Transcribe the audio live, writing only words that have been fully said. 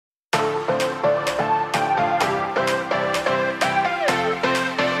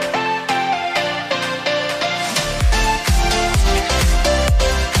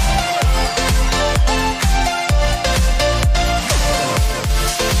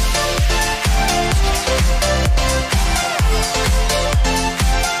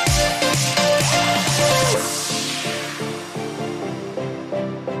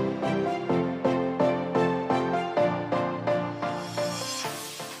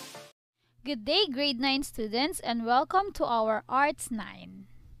Good day, grade 9 students, and welcome to our Arts 9.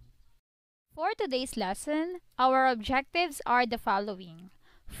 For today's lesson, our objectives are the following.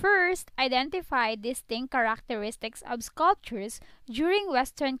 First, identify distinct characteristics of sculptures during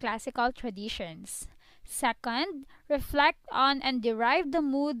Western classical traditions. Second, reflect on and derive the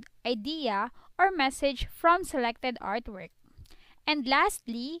mood, idea, or message from selected artwork. And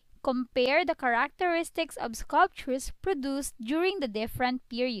lastly, compare the characteristics of sculptures produced during the different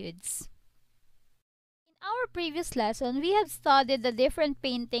periods. In our previous lesson, we have studied the different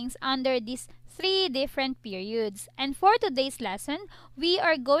paintings under these three different periods. And for today's lesson, we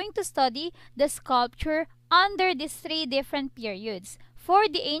are going to study the sculpture under these three different periods. For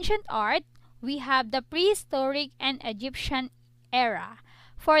the ancient art, we have the prehistoric and Egyptian era.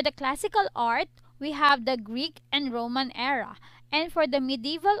 For the classical art, we have the Greek and Roman era. And for the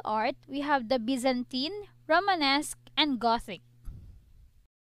medieval art, we have the Byzantine, Romanesque, and Gothic.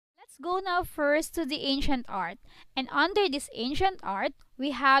 Let's go now first to the ancient art. And under this ancient art,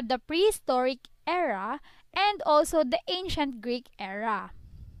 we have the prehistoric era and also the ancient Greek era.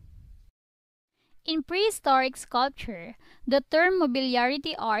 In prehistoric sculpture, the term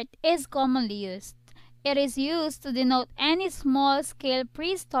mobiliarity art is commonly used. It is used to denote any small-scale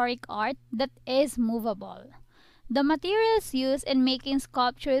prehistoric art that is movable. The materials used in making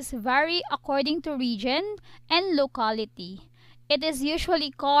sculptures vary according to region and locality. It is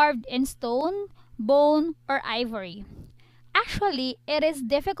usually carved in stone, bone, or ivory. Actually, it is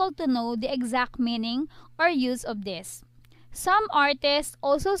difficult to know the exact meaning or use of this. Some artists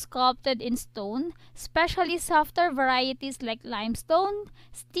also sculpted in stone, especially softer varieties like limestone,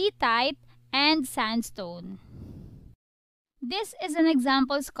 steatite, and sandstone. This is an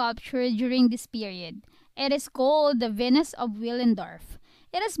example sculpture during this period. It is called the Venus of Willendorf.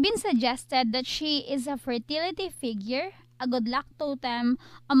 It has been suggested that she is a fertility figure, a good luck totem,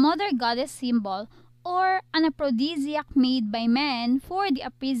 a mother goddess symbol, or an aphrodisiac made by men for the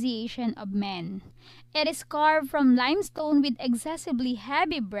appreciation of men. It is carved from limestone with excessively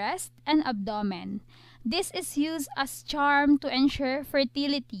heavy breast and abdomen. This is used as charm to ensure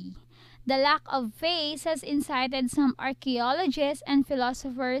fertility. The lack of face has incited some archaeologists and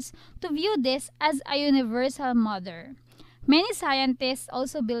philosophers to view this as a universal mother. Many scientists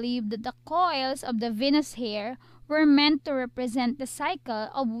also believe that the coils of the Venus hair were meant to represent the cycle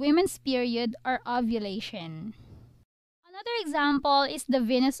of women's period or ovulation. Another example is the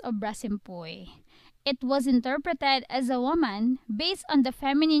Venus of Brasimpoy. It was interpreted as a woman based on the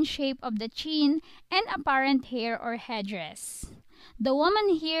feminine shape of the chin and apparent hair or headdress. The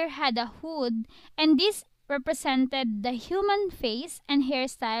woman here had a hood, and this represented the human face and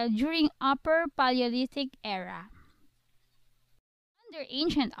hairstyle during Upper Paleolithic era. Under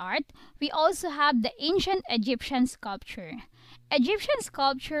ancient art, we also have the ancient Egyptian sculpture. Egyptian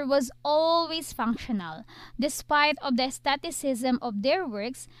sculpture was always functional. Despite of the aestheticism of their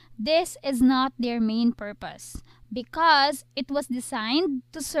works, this is not their main purpose, because it was designed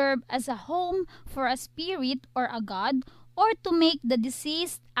to serve as a home for a spirit or a god, or to make the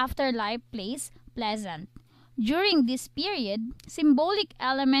deceased afterlife place pleasant. During this period, symbolic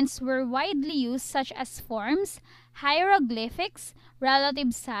elements were widely used such as forms, hieroglyphics,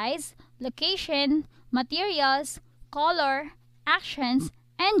 relative size, location, materials, color, actions,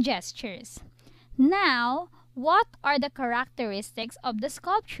 and gestures. Now, what are the characteristics of the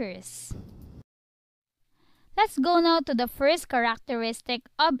sculptures? Let's go now to the first characteristic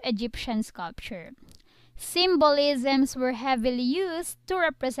of Egyptian sculpture. Symbolisms were heavily used to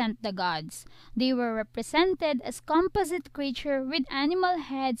represent the gods. They were represented as composite creatures with animal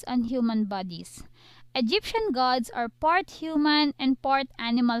heads on human bodies. Egyptian gods are part human and part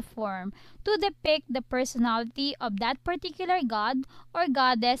animal form to depict the personality of that particular god or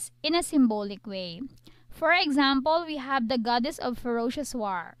goddess in a symbolic way. For example, we have the goddess of ferocious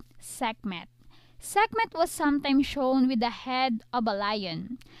war, Sekhmet. Sekhmet was sometimes shown with the head of a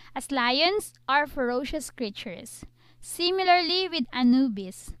lion, as lions are ferocious creatures. Similarly with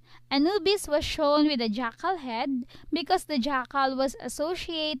Anubis. Anubis was shown with a jackal head because the jackal was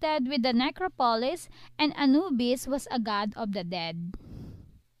associated with the necropolis and Anubis was a god of the dead.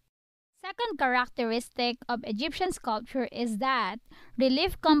 Second characteristic of Egyptian sculpture is that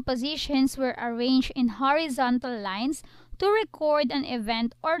relief compositions were arranged in horizontal lines to record an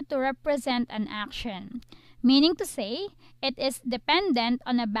event or to represent an action. Meaning to say, it is dependent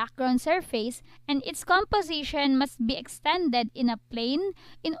on a background surface and its composition must be extended in a plane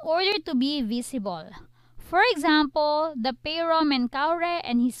in order to be visible. For example, the Pharaoh Menkaure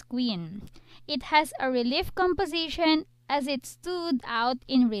and his queen. It has a relief composition as it stood out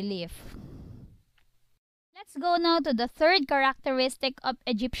in relief. Let's go now to the third characteristic of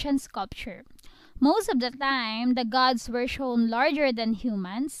Egyptian sculpture. Most of the time, the gods were shown larger than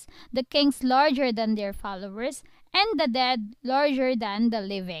humans, the kings larger than their followers, and the dead larger than the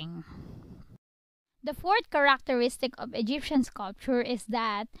living. The fourth characteristic of Egyptian sculpture is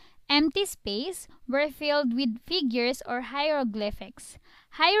that empty space were filled with figures or hieroglyphics.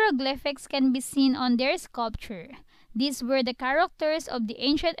 Hieroglyphics can be seen on their sculpture. These were the characters of the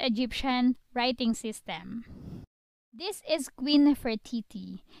ancient Egyptian writing system. This is Queen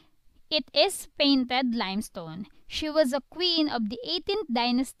Nefertiti. It is painted limestone. She was a queen of the 18th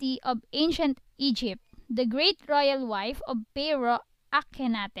dynasty of ancient Egypt, the great royal wife of Pharaoh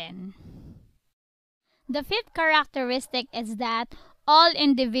Akhenaten. The fifth characteristic is that all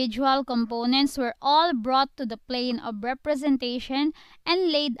individual components were all brought to the plane of representation and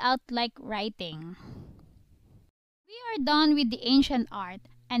laid out like writing. We are done with the ancient art,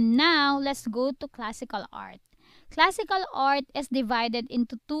 and now let's go to classical art. Classical art is divided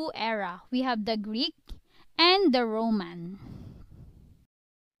into two eras. We have the Greek and the Roman.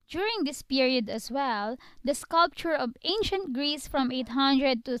 During this period as well, the sculpture of ancient Greece from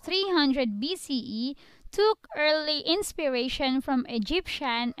 800 to 300 BCE took early inspiration from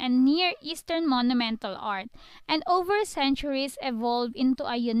Egyptian and Near Eastern monumental art, and over centuries evolved into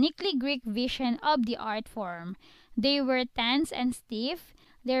a uniquely Greek vision of the art form. They were tense and stiff,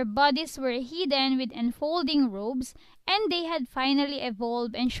 their bodies were hidden with enfolding robes, and they had finally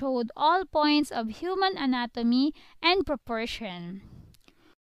evolved and showed all points of human anatomy and proportion.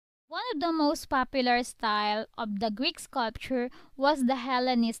 One of the most popular style of the Greek sculpture was the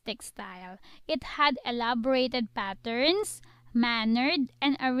Hellenistic style. It had elaborated patterns, mannered,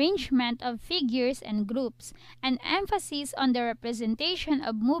 and arrangement of figures and groups, and emphasis on the representation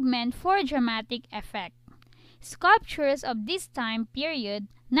of movement for dramatic effect. Sculptures of this time period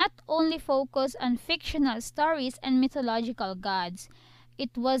not only focused on fictional stories and mythological gods,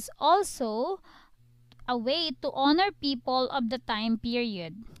 it was also a way to honor people of the time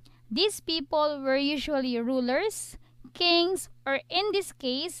period. These people were usually rulers, kings, or in this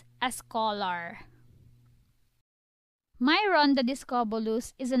case, a scholar. Myron the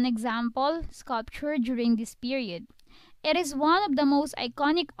Discobolus is an example sculpture during this period. It is one of the most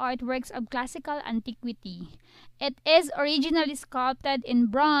iconic artworks of classical antiquity. It is originally sculpted in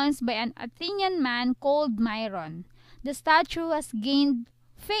bronze by an Athenian man called Myron. The statue has gained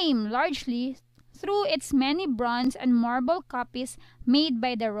fame largely through its many bronze and marble copies made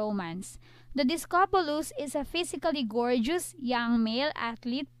by the Romans. The Discobolus is a physically gorgeous young male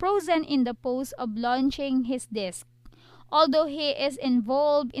athlete frozen in the pose of launching his disc. Although he is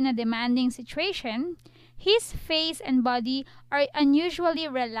involved in a demanding situation, his face and body are unusually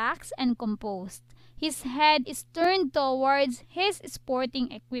relaxed and composed. His head is turned towards his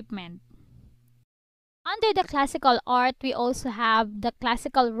sporting equipment. Under the classical art, we also have the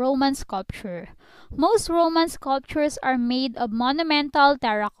classical Roman sculpture. Most Roman sculptures are made of monumental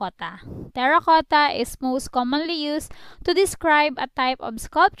terracotta. Terracotta is most commonly used to describe a type of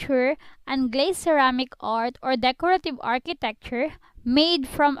sculpture and glazed ceramic art or decorative architecture made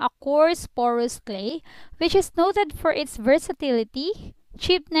from a coarse porous clay, which is noted for its versatility,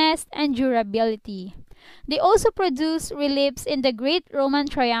 cheapness, and durability. They also produce reliefs in the great Roman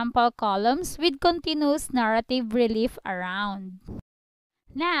triumphal columns with continuous narrative relief around.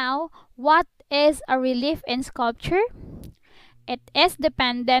 Now, what is a relief in sculpture? It is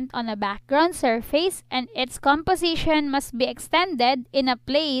dependent on a background surface and its composition must be extended in a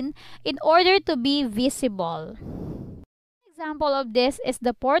plane in order to be visible. An example of this is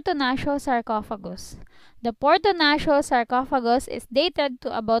the Porto Nacio sarcophagus. The Porto Nacio sarcophagus is dated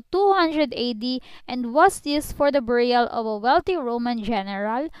to about 200 AD and was used for the burial of a wealthy Roman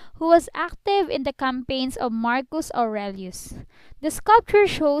general who was active in the campaigns of Marcus Aurelius. The sculpture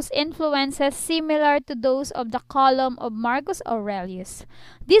shows influences similar to those of the column of Marcus Aurelius.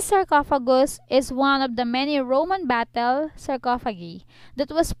 This sarcophagus is one of the many Roman battle sarcophagi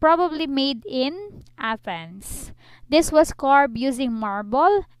that was probably made in Athens. This was carved using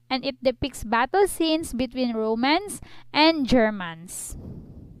marble and it depicts battle scenes between Romans and Germans.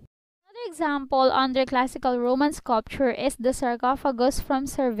 Another example under classical Roman sculpture is the sarcophagus from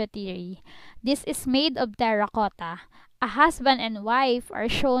Cerveteri. This is made of terracotta. A husband and wife are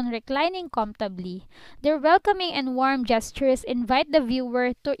shown reclining comfortably. Their welcoming and warm gestures invite the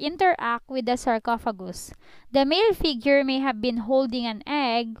viewer to interact with the sarcophagus. The male figure may have been holding an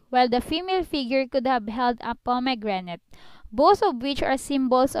egg, while the female figure could have held a pomegranate, both of which are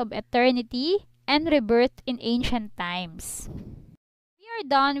symbols of eternity and rebirth in ancient times. We are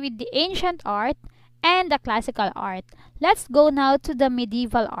done with the ancient art and the classical art. Let's go now to the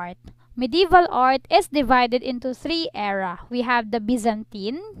medieval art. Medieval art is divided into three eras. We have the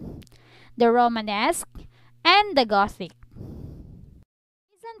Byzantine, the Romanesque, and the Gothic.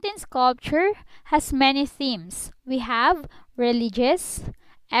 Byzantine sculpture has many themes. We have religious,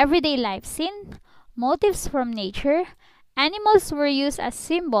 everyday life scene, motifs from nature, animals were used as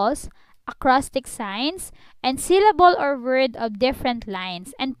symbols, acrostic signs, and syllable or word of different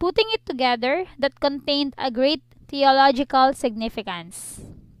lines, and putting it together that contained a great theological significance.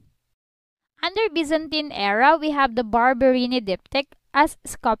 Under Byzantine era, we have the Barberini diptych as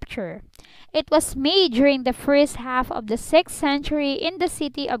sculpture. It was made during the first half of the 6th century in the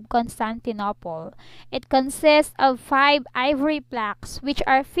city of Constantinople. It consists of 5 ivory plaques which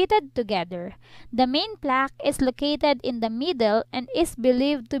are fitted together. The main plaque is located in the middle and is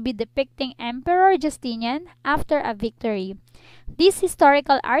believed to be depicting Emperor Justinian after a victory. This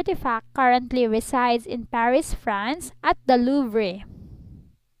historical artifact currently resides in Paris, France at the Louvre.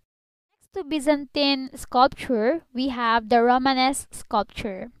 Next to Byzantine sculpture, we have the Romanesque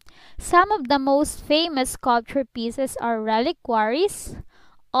sculpture. Some of the most famous sculpture pieces are reliquaries,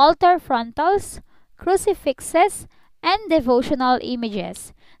 altar frontals, crucifixes, and devotional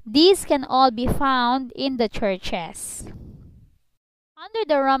images. These can all be found in the churches. Under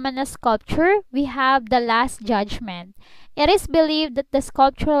the Romanesque sculpture, we have the Last Judgment. It is believed that the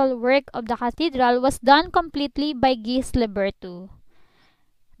sculptural work of the cathedral was done completely by Gislebertu.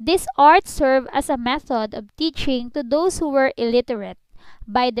 This art served as a method of teaching to those who were illiterate.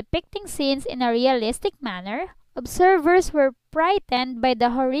 By depicting scenes in a realistic manner, observers were frightened by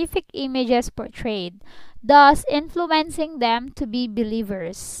the horrific images portrayed, thus influencing them to be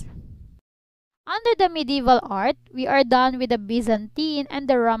believers. Under the medieval art, we are done with the Byzantine and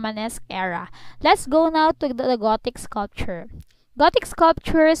the Romanesque era. Let's go now to the Gothic sculpture. Gothic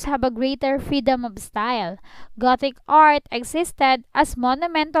sculptures have a greater freedom of style. Gothic art existed as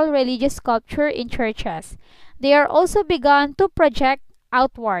monumental religious sculpture in churches. They are also begun to project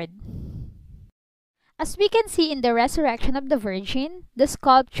outward. As we can see in the Resurrection of the Virgin, the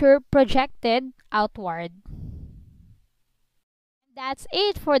sculpture projected outward. That's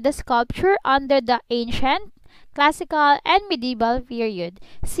it for the sculpture under the ancient, classical, and medieval period.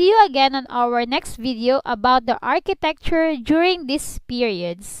 See you again on our next video about the architecture during these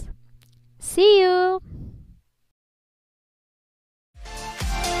periods. See you!